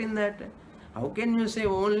reflect in that. How can you say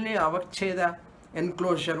only avacheda,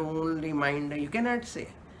 enclosure, only mind? You cannot say.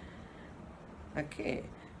 Okay.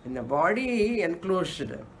 In the body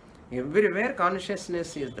enclosed, everywhere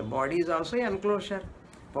consciousness is. The body is also enclosure.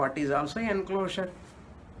 Pot is also enclosure.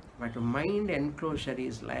 But mind enclosure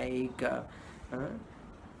is like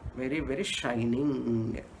very, very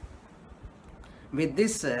shining. With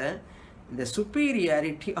this, the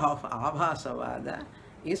superiority of Abhasavada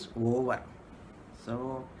is over.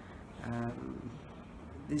 So,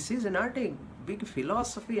 this is not a big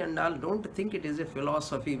philosophy and all. Don't think it is a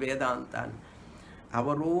philosophy, Vedanta.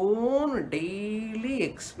 Our own daily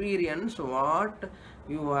experience, what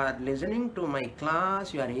you are listening to my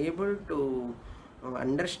class, you are able to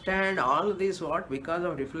understand all this, what? Because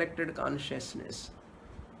of reflected consciousness.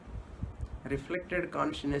 Reflected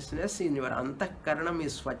consciousness in your antakaranam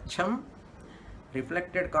is swacham.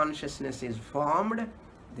 Reflected consciousness is formed.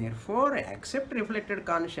 Therefore, accept reflected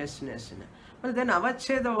consciousness. But then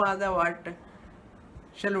avachedavada, what?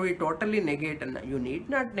 Shall we totally negate? You need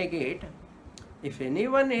not negate. If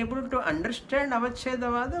anyone able to understand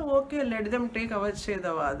avachedavada, okay, let them take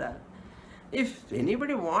avachedavada. If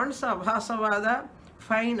anybody wants abhasavada,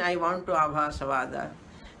 fine, I want to abhasavada.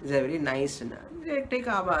 It's a very nice, they take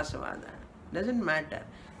abhasavada. Doesn't matter.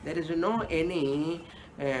 There is no any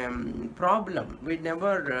problem. We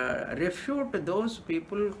never refute those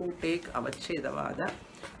people who take avachedavada.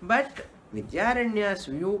 But Vidyaranya's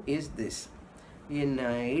view is this. In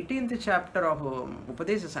 18th chapter of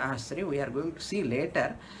Upadesha Sahasri, we are going to see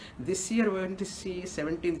later. This year we are going to see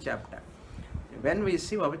 17th chapter. When we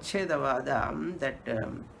see Avachedavada, that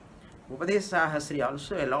Upadesha Sahasri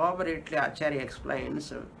also elaborately Acharya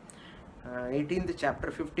explains 18th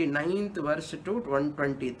chapter 59th verse to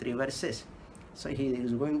 123 verses. So he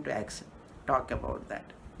is going to talk about that.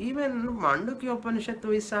 Even Mandukya Upanishad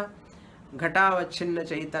Visa, Ghatavachinna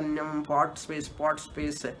Chaitanyam, pot space,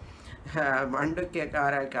 Mandukya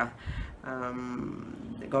Karaka,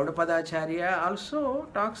 Gaudapadacharya also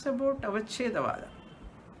talks about Avachedavada.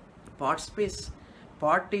 Pot space,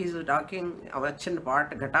 pot is talking, Avachin pot,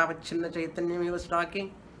 Ghatavachinna Chaitanyam he was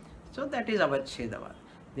talking. So that is Avachedavada.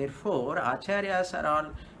 Therefore, Acharyas are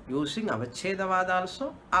all using Avachedavada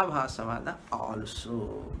also, Abhasavada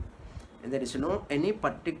also. And there is no any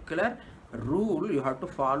particular rule you have to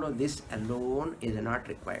follow. This alone is not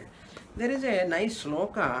required. There is a nice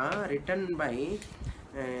sloka written by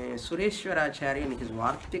Sureshwaracharya in his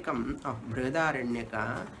Vartikam of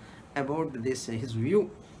Brihadaranyaka about this, his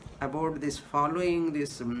view about this, following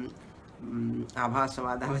this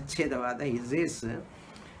Abhasavada, Avachedavada. He says,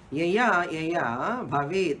 Yaya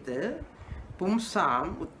bhavet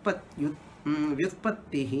pumsam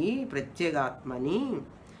vyutpattihi pratyagatmani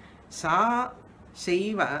sa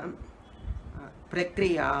saiva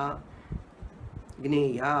prakriya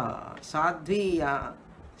gneya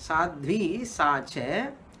sadvi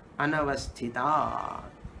sache anavasthita.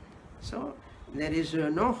 So there is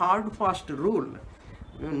no hard fast rule,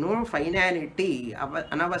 no finality.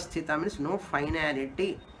 Anavasthita means no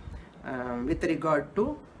finality with regard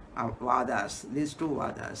to vadas, these two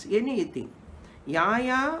vadas, anything.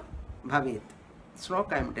 Yaya bhavet.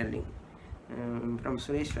 Sloka I am telling from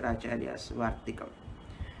Sureshwaracharya's Vartikam.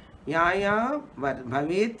 Yaya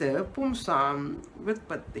bhavet pumsam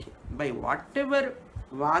vyutpatti. By whatever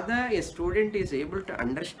vada a student is able to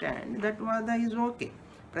understand, that vada is okay.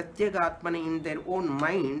 Pratyagatmani, in their own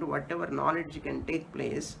mind, whatever knowledge can take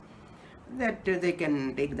place, that they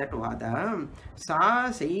can take that vada.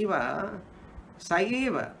 Saeva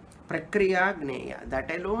prakriya gneya. That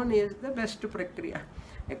alone is the best prakriya,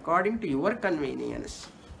 according to your convenience.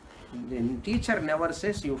 The teacher never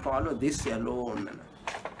says you follow this alone.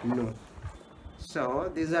 No. So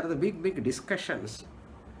these are the big discussions.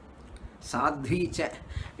 Sadhicha.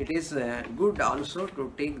 It is good also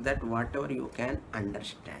to take that whatever you can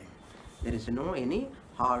understand. There is no any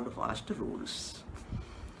hard fast rules.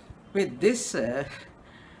 With this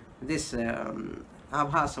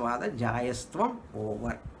Abhasavada Jayastvam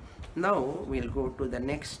over. Now we'll go to the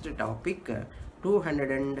next topic,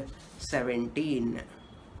 217.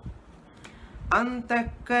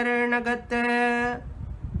 Antakaranagata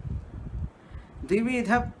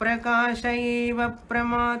Dividha Prakashaiva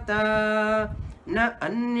Pramata Na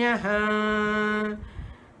Anyaha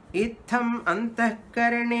Itham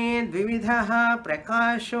Antakarane Dvividha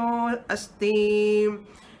Prakasho Asti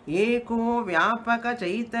Eko Vyapaka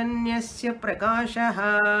Chaitanyasya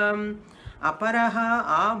Prakashaha Aparaha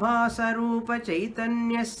Abhasarupa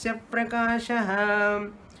Chaitanyasya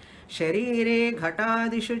Prakashaha Sharire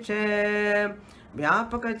Ghatadishu Cha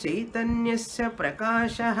Vyapaka Chaitanyasya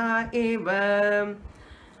Prakashaha Eva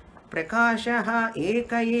Prakashaha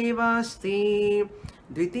Eka Eva Asti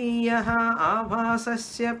Dvitiyaha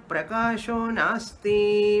Abhasasya Prakasho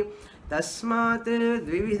Nasti Tasmat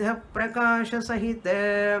Dvividha Prakasha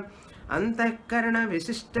Sahita Antakarana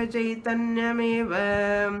Visishta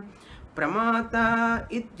Chaitanyameva Pramata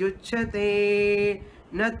Ityuchyate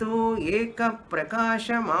Natu Eka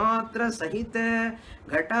Prakasha Matra Sahita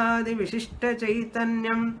Ghatadi Vishishta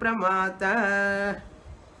Chaitanyam Pramata.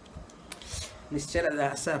 Nischala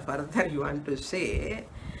Dasa, further you want to say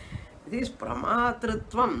this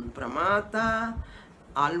Pramatratvam. Pramata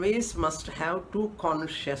always must have two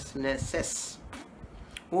consciousnesses,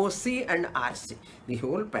 OC and RC. The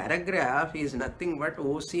whole paragraph is nothing but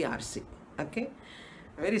OC, RC. Okay?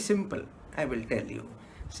 Very simple, I will tell you.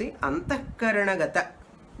 See, Antakaranagata,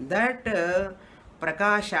 that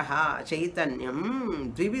Prakashaha,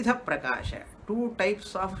 Chaitanyam, Dvividha Prakasha, two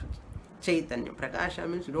types of Chaitanya. Prakasha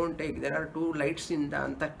means don't take, there are two lights in the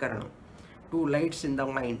Antakarana, two lights in the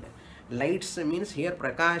mind. Lights means here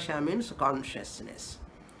Prakasha means consciousness.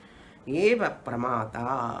 Eva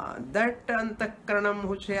Pramata, that Antakaranam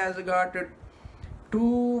which has got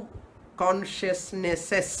two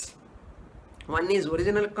consciousnesses. One is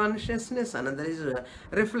original consciousness, another is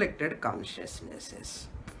reflected consciousnesses.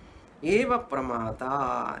 Eva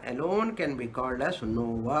Pramata alone can be called as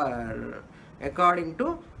knower, according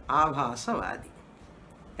to Abhasavadi.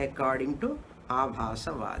 According to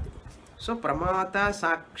Abhasavadi. So Pramata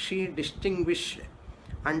Sakshi distinguished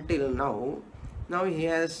until now. Now he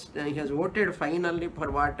has voted finally for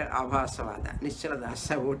what? Abhasavada. Nischala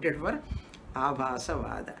Dasa voted for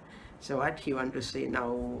Abhasavada. So what he want to say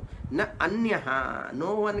now? Na anyaha,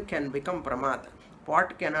 no one can become pramata.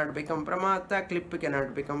 Pot cannot become pramata, clip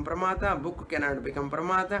cannot become pramata, book cannot become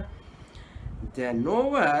pramata. The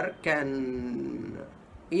knower can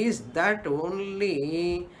is that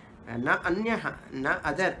only na anyaha, na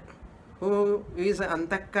other, who is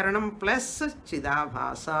antakaranam plus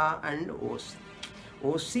chidabhasa and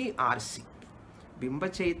OC RC. Bimba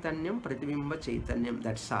Chaitanyam, Pratibimba Chaitanyam,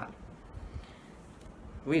 that's all.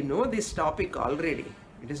 We know this topic already.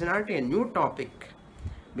 It is not a new topic.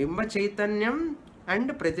 Bimba Chaitanyam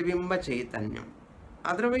and Pratibimba Chaitanyam.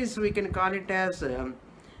 Otherwise, we can call it as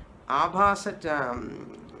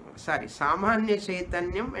Samanya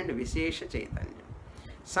Chaitanyam and Vishesha Chaitanyam.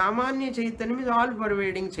 Samanya Chaitanyam is all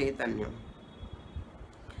pervading Chaitanyam.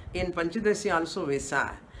 In Panchadasi also we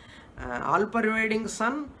saw all pervading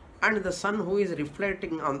sun and the sun who is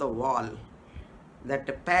reflecting on the wall.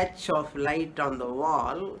 That patch of light on the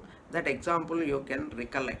wall, that example you can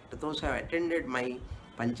recollect. Those who have attended my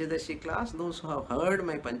Panchadashi class, those who have heard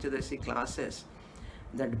my Panchadashi classes,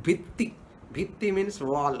 that Bhitti means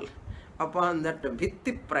wall. Upon that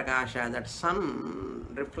Bhitti Prakasha, that sun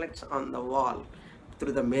reflects on the wall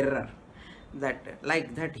through the mirror. That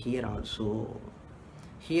like that here also.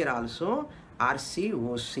 Here also RC,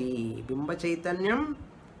 OC, Bimba Chaitanyam,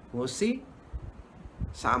 OC,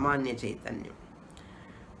 Samanya Chaitanyam.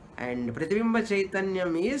 And Pratibimba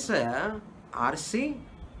Chaitanyam is RC,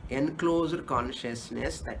 enclosed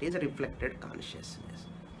consciousness, that is reflected consciousness.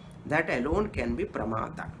 That alone can be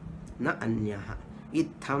Pramata, na anyaha.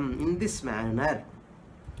 Itham, in this manner,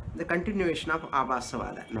 the continuation of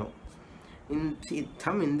Abhasavada. Now, in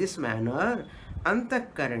Itham, in this manner,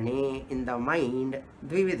 Antakarane, in the mind,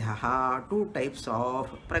 two types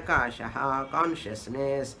of Prakashaha,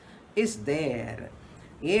 consciousness, is there.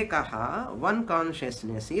 Ekaha, one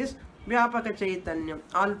consciousness is Vyapaka Chaitanyam,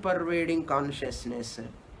 all pervading consciousness.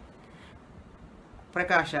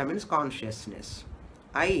 Prakasha means consciousness.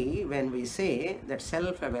 I, when we say that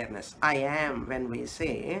self-awareness, I am, when we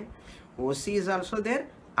say, OC is also there,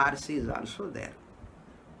 RC is also there.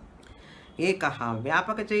 Ekaha,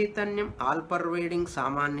 Vyapaka Chaitanyam, all pervading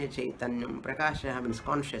Samanya Chaitanyam, Prakasha means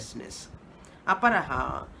consciousness.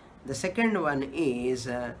 Aparaha, the second one is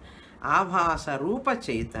Abhasa Rupa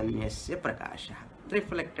Chaitanyasya Prakasha,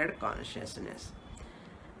 reflected consciousness.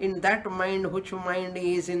 In that mind, which mind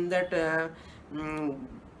is in that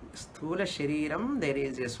Sthula Shariram, there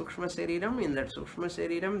is a Sukshma Shariram, in that Sukshma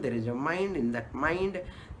Shariram there is a mind, in that mind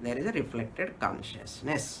there is a reflected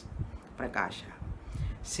consciousness, Prakasha.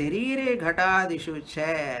 Sharire Ghatadishu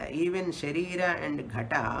cha, even Sharira and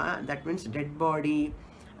Ghata, that means dead body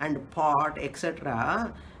and pot,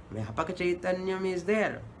 etc. Vyapaka Chaitanyam is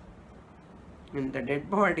there. In the dead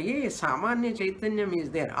body, Samanya Chaitanyam is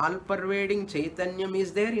there. All pervading Chaitanyam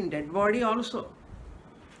is there in dead body also.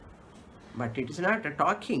 But it is not a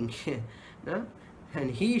talking. No?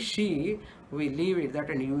 And he, she, we leave it that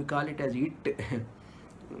and you call it as it.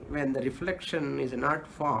 When the reflection is not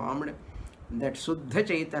formed, that Suddha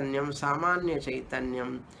Chaitanyam, Samanya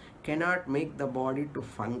Chaitanyam cannot make the body to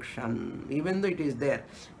function, even though it is there.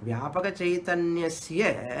 Vyapaka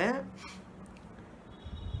Chaitanyasya,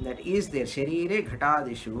 that is there, Sharire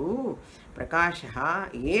Ghatadishu,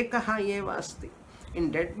 Prakashaha, Ekaha eva asti.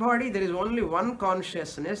 In dead body, there is only one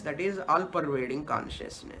consciousness, that is all-pervading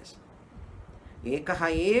consciousness.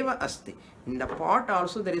 Ekaha eva asti. In the pot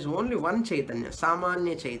also, there is only one Chaitanya,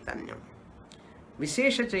 Samanya Chaitanyam.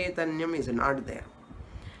 Vishesha Chaitanyam is not there.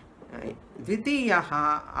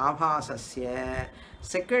 Dvitiyaha Abhasasya,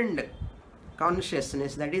 second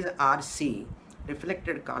consciousness, that is RC,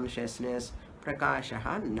 reflected consciousness,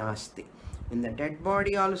 Prakashaha Nasti. In the dead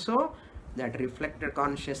body also, that reflected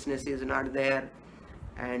consciousness is not there.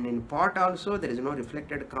 And in pot also, there is no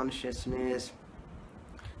reflected consciousness.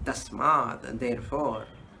 Tasmat, therefore,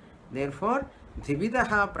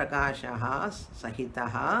 Dhividaha Prakashaha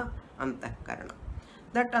Sahitaha Antahkarana.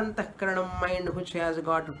 That Antahkarana mind which has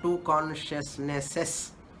got two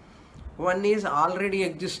consciousnesses. One is already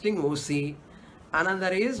existing OC,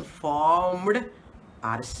 another is formed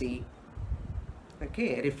RC.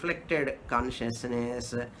 Okay, reflected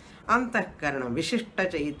consciousness. Antahkarana Vishishta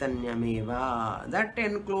Chaitanyameva, that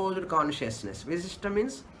enclosed consciousness. Vishishta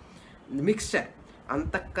means mixture.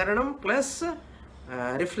 Antahkaranam plus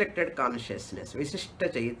reflected consciousness.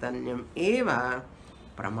 Vishishta Chaitanyam eva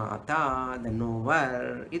Pramata, the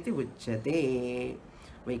knower, iti uchyate.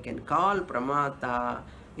 We can call Pramata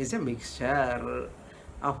is a mixture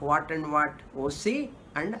of what and what? OC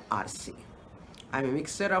and RC. I am a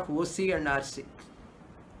mixture of OC and RC.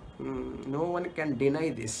 No one can deny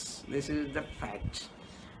this. This is the fact.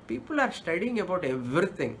 People are studying about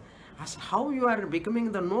everything. As how you are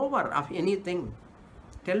becoming the knower of anything?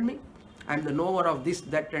 Tell me. I am the knower of this,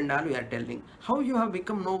 that and all you are telling. How you have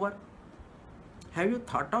become knower? Have you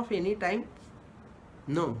thought of any time?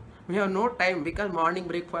 No. We have no time because morning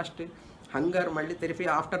breakfast, hunger, malli therapy,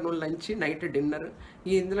 afternoon lunch, night dinner,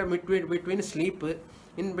 between sleep,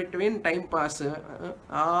 in between time pass,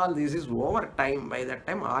 all this is over time. By that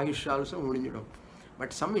time Ayush also mudinjidum.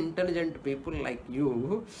 But some intelligent people like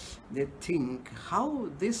you, they think how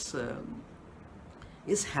this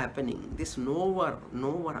is happening, this knower,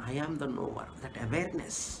 I am the knower, that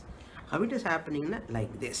awareness, how it is happening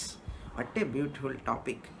like this. What a beautiful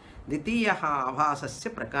topic. Ditiyaha avhasasya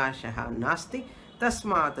prakashaha nasti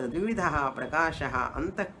tasmat dvividaha prakashaha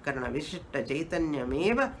antahkarana vishishta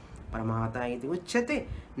chaitanyameva pramata iti uchyate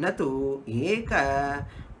natu eka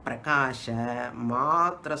prakasha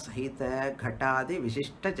matra sahita ghatadi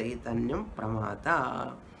vishishta chaitanyam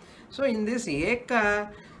pramata. So in this eka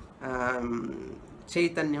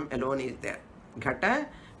chaitanyam alone is there. Ghata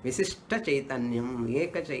Visishta Chaitanyam,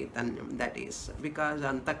 Eka Chaitanyam, that is, because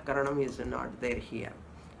Antahkaranam is not there here.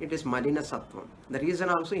 It is Malina Sattvam. The reason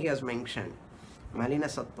also he has mentioned, Malina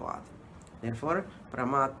Sattvad. Therefore,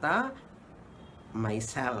 Pramata,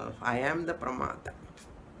 myself, I am the Pramata.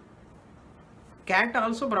 Cat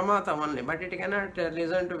also Pramata only, but it cannot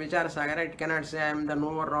listen to Vichara Sagara, it cannot say I am the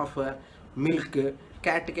knower of milk.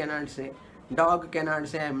 Cat cannot say. Dog cannot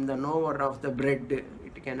say I am the knower of the bread.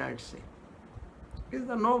 It cannot say. Is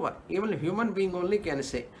the knower. Even human being only can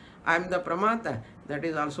say, I am the Pramata. That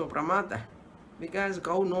is also Pramata. Because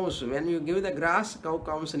cow knows, when you give the grass, cow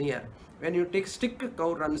comes near. When you take stick,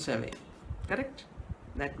 cow runs away. Correct?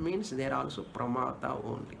 That means they are also Pramata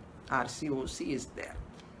only. RCOC is there.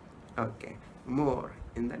 Okay. More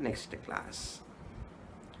in the next class.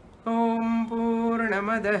 Om Purnamad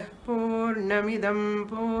पूर्णमदः पूर्णमिदं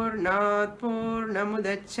पूर्णात्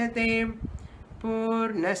पूर्णमुदच्यते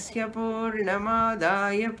पूर्णस्य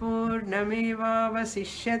पूर्णमादाय पूर्णमेवावशिष्यते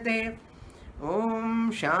ॐ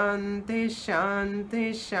शान्ति शान्ति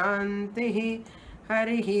शान्तिः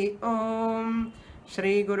हरिः ॐ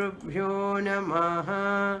श्री गुरुभ्यो नमः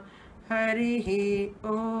हरिः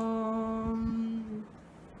ॐ।